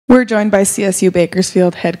We're joined by CSU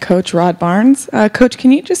Bakersfield head coach Rod Barnes. Coach,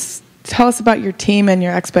 can you just tell us about your team and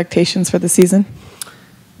your expectations for the season?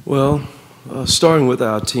 Well, starting with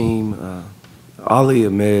our team, Ali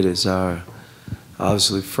Ahmed is our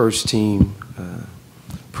obviously first team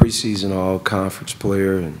preseason all-conference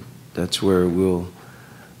player, and that's where we'll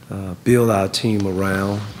build our team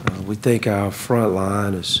around. We think our front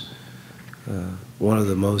line is one of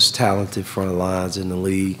the most talented front lines in the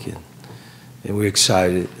league, and we're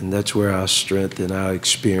excited, and that's where our strength and our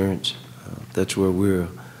experience, that's where we'll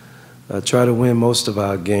try to win most of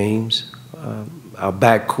our games. Our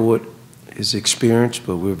backcourt is experienced,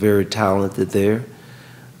 but we're very talented there.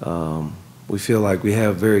 We feel like we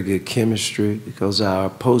have very good chemistry because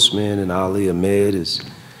our postman and Ali Ahmed is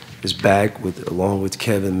back along with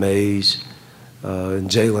Kevin Mays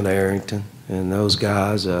and Jalen Arrington, and those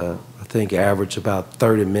guys I think averaged about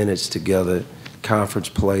 30 minutes together conference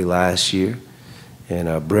play last year.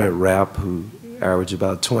 And Brent Rapp, who averaged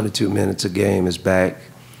about 22 minutes a game, is back.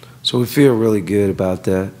 So we feel really good about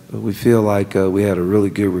that. We feel like we had a really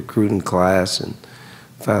good recruiting class and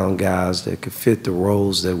found guys that could fit the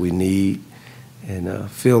roles that we need, and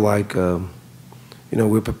feel like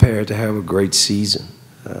we're prepared to have a great season.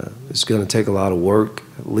 It's going to take a lot of work.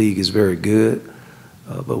 The league is very good,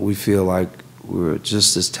 but we feel like we're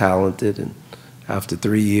just as talented, and after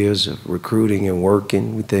 3 years of recruiting and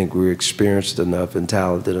working, we think we're experienced enough and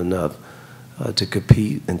talented enough to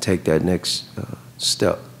compete and take that next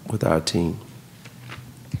step with our team.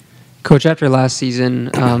 Coach, after last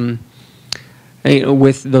season,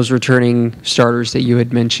 with those returning starters that you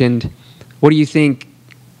had mentioned, what do you think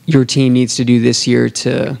your team needs to do this year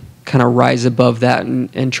to kind of rise above that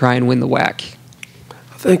and try and win the WAC?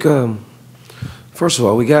 I think, first of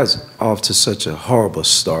all, we got off to such a horrible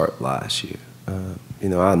start last year.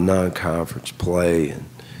 Our non-conference play, and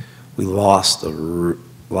we lost a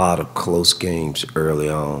lot of close games early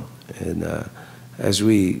on. And as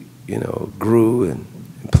we, grew and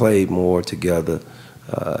played more together,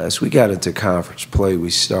 as we got into conference play, we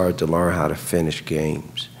started to learn how to finish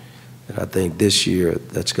games. And I think this year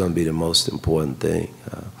that's going to be the most important thing.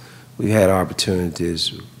 We had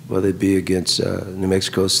opportunities, whether it be against New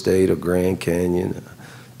Mexico State or Grand Canyon,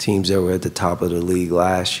 teams that were at the top of the league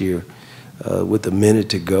last year. With a minute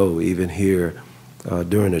to go, even here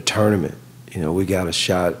during the tournament, we got a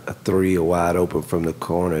shot, a three, wide open from the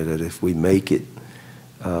corner that if we make it,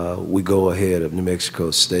 we go ahead of New Mexico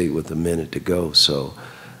State with a minute to go. So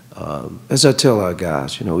as I tell our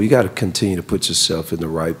guys, you got to continue to put yourself in the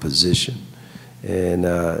right position, and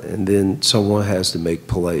then someone has to make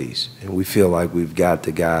plays. And we feel like we've got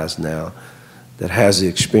the guys now that has the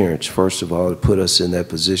experience, first of all, to put us in that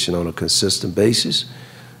position on a consistent basis.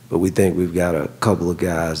 But we think we've got a couple of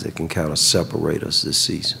guys that can kind of separate us this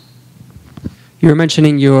season. You were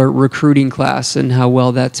mentioning your recruiting class and how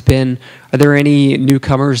well that's been. Are there any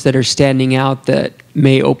newcomers that are standing out that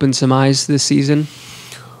may open some eyes this season?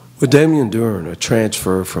 Well, Damian Duran, a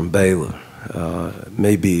transfer from Baylor,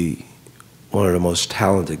 may be one of the most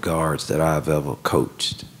talented guards that I've ever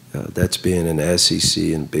coached. That's been in the SEC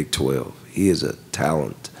and Big 12. He is a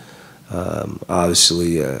talent.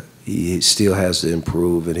 Obviously, he still has to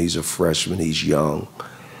improve, and he's a freshman. He's young.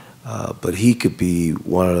 But he could be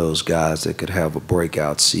one of those guys that could have a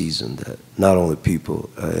breakout season that not only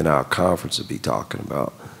people in our conference would be talking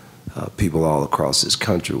about, people all across this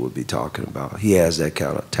country would be talking about. He has that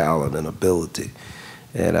kind of talent and ability.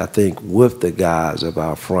 And I think with the guys of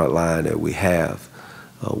our front line that we have,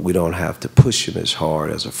 we don't have to push him as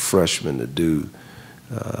hard as a freshman to do,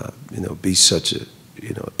 be such a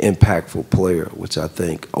impactful player, which I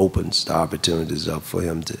think opens the opportunities up for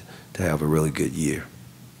him to have a really good year.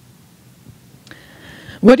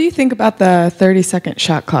 What do you think about the 30-second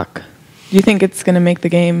shot clock? Do you think it's going to make the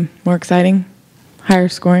game more exciting, higher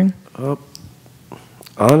scoring?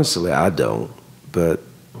 Honestly, I don't, but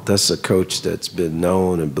that's a coach that's been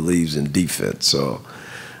known and believes in defense. So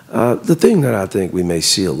the thing that I think we may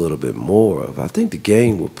see a little bit more of, I think the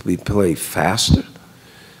game will be played faster.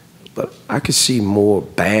 But I could see more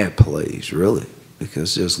bad plays, really,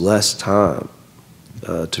 because there's less time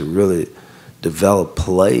to really develop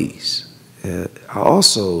plays. I'm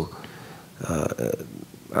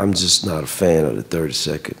just not a fan of the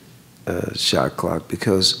 30-second shot clock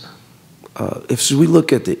because if we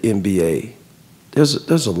look at the NBA,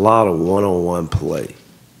 there's a lot of one-on-one play.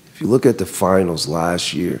 If you look at the finals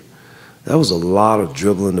last year, that was a lot of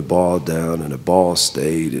dribbling the ball down, and the ball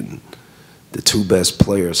stayed in the two best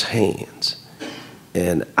players' hands.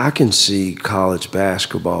 And I can see college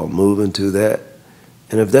basketball moving to that.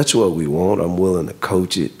 And if that's what we want, I'm willing to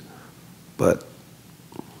coach it. But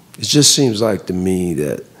it just seems like to me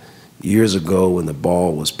that years ago when the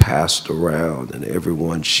ball was passed around and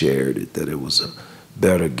everyone shared it, that it was a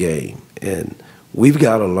better game. And we've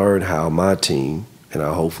got to learn how my team, and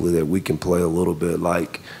hopefully that we can play a little bit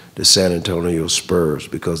like the San Antonio Spurs,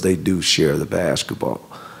 because they do share the basketball.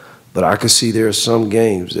 But I can see there are some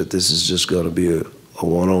games that this is just going to be a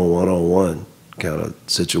one-on-one kind of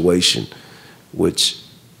situation, which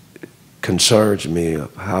concerns me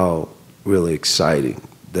of how really exciting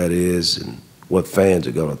that is and what fans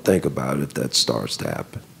are going to think about it if that starts to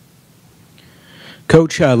happen.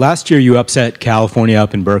 Coach, last year you upset California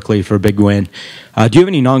up in Berkeley for a big win. Do you have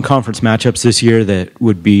any non-conference matchups this year that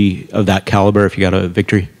would be of that caliber if you got a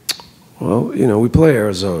victory? Well, you know, we play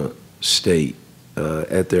Arizona State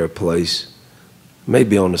at their place,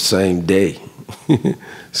 maybe on the same day.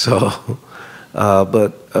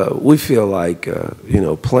 But we feel like, you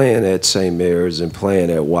know, playing at St. Mary's and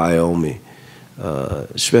playing at Wyoming,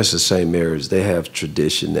 especially St. Mary's, they have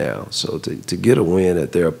tradition now. So to get a win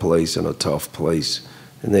at their place in a tough place,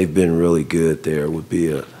 and they've been really good there, would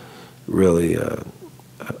be a really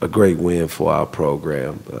a great win for our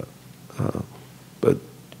program. But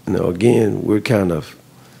you know, again, we're kind of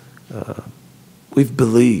we've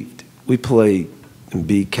believed. We played and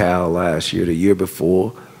beat Cal last year. The year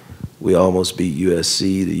before, we almost beat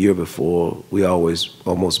USC. The year before, we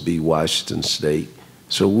almost beat Washington State.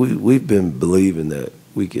 So we've been believing that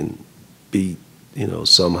we can beat, you know,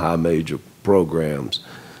 some high major programs,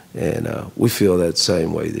 and we feel that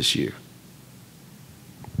same way this year.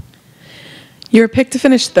 You were picked to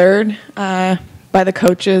finish third by the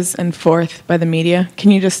coaches and fourth by the media.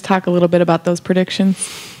 Can you just talk a little bit about those predictions?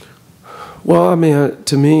 Well, I mean,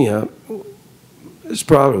 to me, it's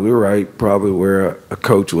probably, we're right, probably where a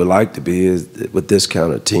coach would like to be is with this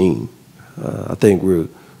kind of team. I think we're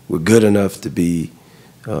good enough to be,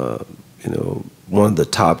 you know, one of the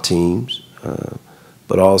top teams,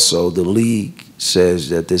 but also the league says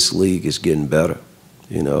that this league is getting better.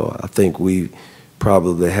 You know, I think we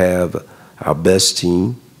probably have our best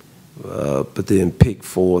team, but then pick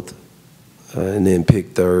fourth and then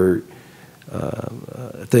pick third.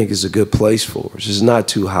 I think it's a good place for us. It's not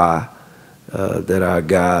too high that our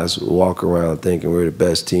guys walk around thinking we're the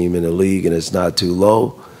best team in the league, and it's not too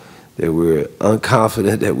low that we're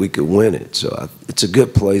unconfident that we could win it. So it's a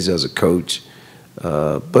good place as a coach.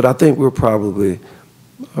 But I think we're probably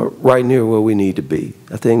right near where we need to be.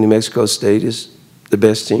 I think New Mexico State is the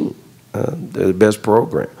best team. They're the best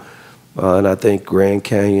program. And I think Grand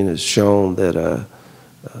Canyon has shown that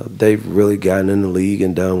they've really gotten in the league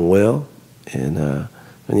and done well. And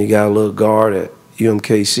you got a little guard at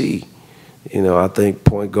UMKC. You know, I think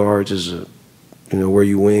point guards is, you know, where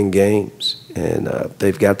you win games. And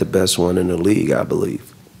they've got the best one in the league, I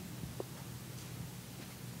believe.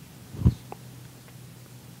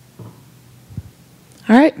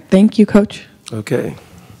 All right. Thank you, Coach. Okay.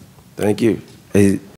 Thank you. Hey,